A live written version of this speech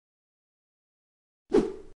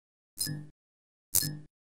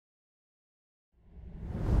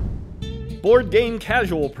Board Game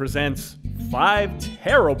Casual presents 5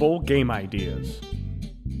 terrible game ideas.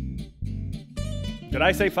 Did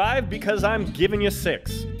I say 5? Because I'm giving you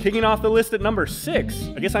 6. Kicking off the list at number 6,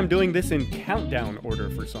 I guess I'm doing this in countdown order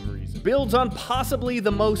for some reason, builds on possibly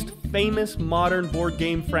the most famous modern board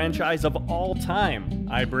game franchise of all time.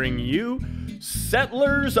 I bring you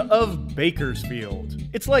Settlers of Bakersfield.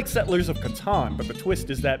 It's like Settlers of Catan, but the twist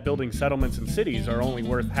is that building settlements and cities are only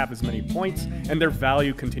worth half as many points, and their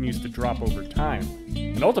value continues to drop over time.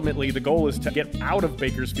 And ultimately, the goal is to get out of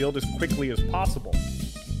Bakersfield as quickly as possible.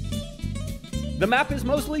 The map is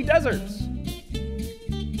mostly deserts.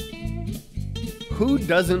 Who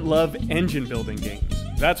doesn't love engine building games?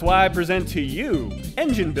 That's why I present to you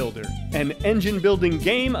Engine Builder, an engine building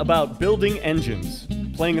game about building engines.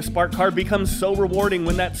 Playing a spark card becomes so rewarding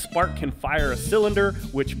when that spark can fire a cylinder,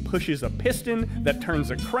 which pushes a piston that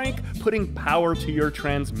turns a crank, putting power to your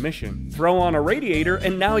transmission. Throw on a radiator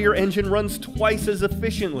and now your engine runs twice as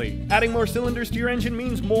efficiently. Adding more cylinders to your engine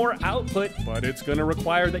means more output, but it's going to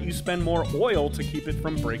require that you spend more oil to keep it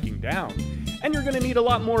from breaking down. And you're going to need a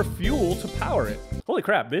lot more fuel to power it. Holy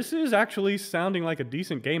crap, this is actually sounding like a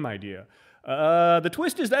decent game idea. The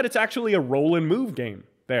twist is that it's actually a roll and move game.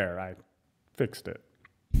 There, I fixed it.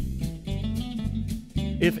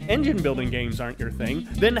 If engine building games aren't your thing,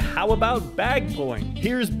 then how about bag pulling?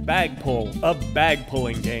 Here's Bag Pull, a bag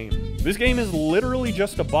pulling game. This game is literally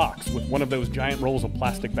just a box with one of those giant rolls of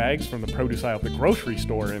plastic bags from the produce aisle at the grocery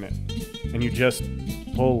store in it. And you just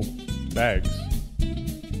pull bags.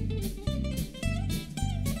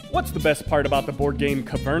 What's the best part about the board game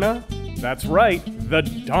Caverna? That's right, the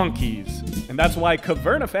donkeys. And that's why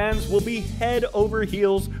Caverna fans will be head over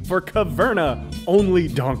heels for Caverna-only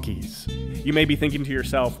donkeys. You may be thinking to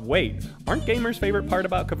yourself, wait, aren't gamers' favorite part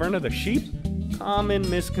about Caverna the sheep? Common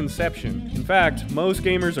misconception. In fact, most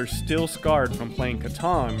gamers are still scarred from playing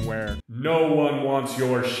Catan, where no one wants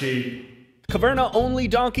your sheep. Caverna-only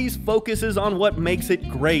donkeys focuses on what makes it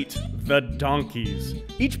great, the donkeys.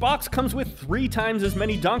 Each box comes with 3 times as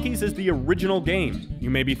many donkeys as the original game. You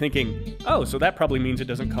may be thinking, oh, so that probably means it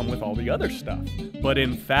doesn't come with all the other stuff. But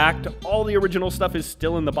in fact, all the original stuff is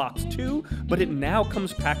still in the box too, but it now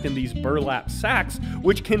comes packed in these burlap sacks,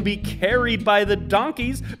 which can be carried by the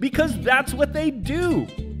donkeys because that's what they do.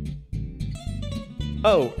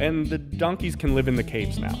 Oh, and the donkeys can live in the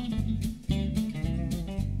caves now.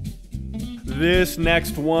 This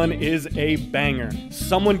next one is a banger.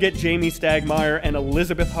 Someone get Jamie Stagmeyer and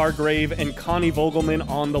Elizabeth Hargrave and Connie Vogelman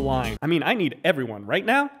on the line. I mean, I need everyone right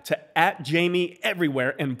now to @Jamie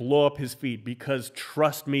everywhere and blow up his feed because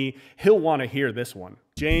trust me, he'll want to hear this one.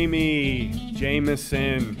 Jamie,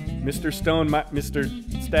 Jameson, Mr.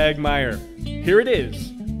 Stagmeyer. Here it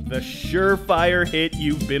is, the surefire hit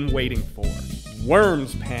you've been waiting for.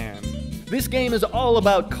 Worms Pan. This game is all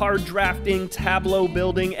about card drafting, tableau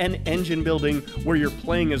building, and engine building, where you're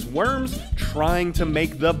playing as worms trying to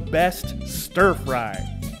make the best stir fry.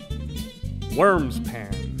 Worms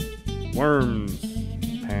Pan. Worms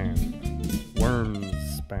Pan.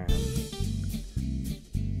 Worms Pan.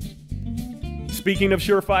 Speaking of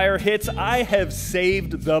surefire hits, I have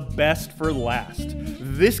saved the best for last.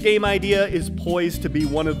 This game idea is poised to be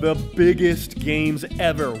one of the biggest games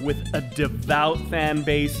ever, with a devout fan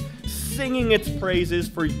base singing its praises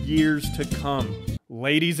for years to come.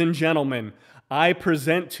 Ladies and gentlemen, I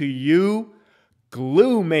present to you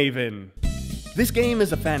Glue Maven. This game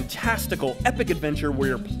is a fantastical, epic adventure where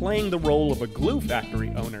you're playing the role of a glue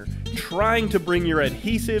factory owner, trying to bring your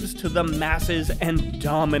adhesives to the masses and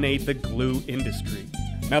dominate the glue industry.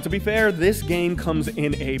 Now, to be fair, this game comes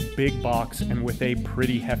in a big box and with a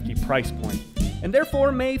pretty hefty price point, and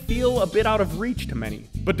therefore may feel a bit out of reach to many.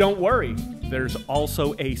 But don't worry, there's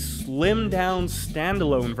also a slimmed down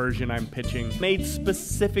standalone version I'm pitching, made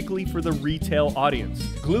specifically for the retail audience.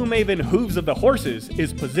 Glue Maven Hooves of the Horses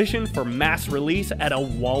is positioned for mass release at a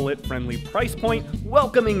wallet-friendly price point,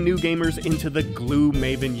 welcoming new gamers into the Glue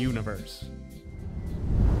Maven universe.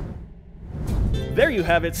 There you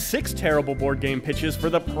have it, 6 terrible board game pitches for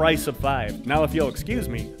the price of 5. Now if you'll excuse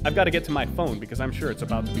me, I've got to get to my phone because I'm sure it's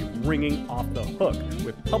about to be ringing off the hook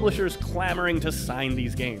with publishers clamoring to sign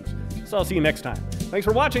these games. So I'll see you next time. Thanks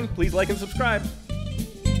for watching, please like and subscribe.